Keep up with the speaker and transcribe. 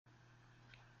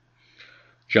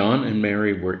John and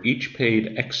Mary were each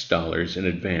paid X dollars in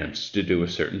advance to do a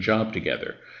certain job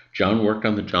together. John worked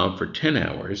on the job for 10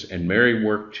 hours, and Mary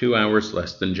worked 2 hours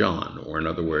less than John, or in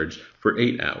other words, for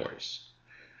 8 hours.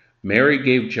 Mary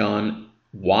gave John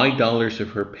Y dollars of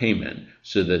her payment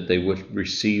so that they would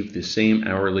receive the same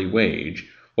hourly wage.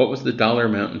 What was the dollar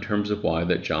amount in terms of Y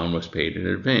that John was paid in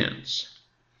advance?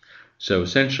 So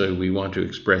essentially, we want to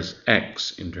express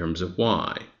X in terms of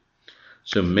Y.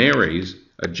 So Mary's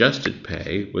adjusted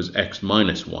pay was X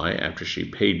minus Y after she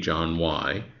paid John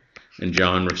Y, and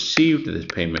John received this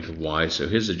payment of Y, so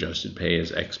his adjusted pay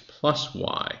is X plus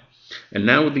Y. And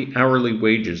now the hourly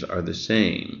wages are the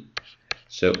same.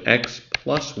 So X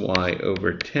plus Y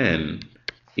over 10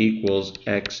 equals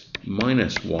X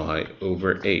minus Y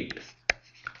over 8.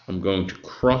 I'm going to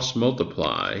cross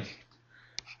multiply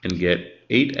and get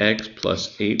 8X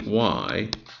plus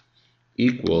 8Y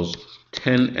equals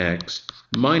 10X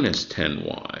minus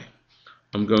 10Y.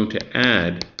 I'm going to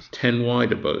add 10Y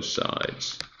to both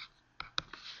sides.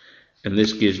 And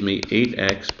this gives me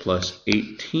 8X plus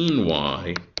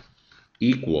 18Y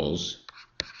equals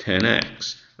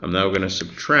 10X. I'm now going to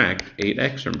subtract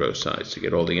 8X from both sides to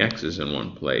get all the X's in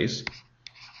one place.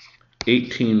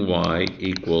 18Y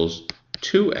equals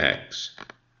 2X,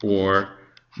 or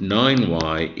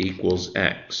 9Y equals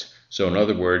X. So in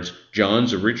other words,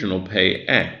 John's original pay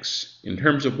X in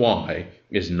terms of Y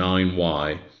is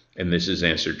 9Y, and this is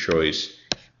answer choice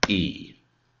E.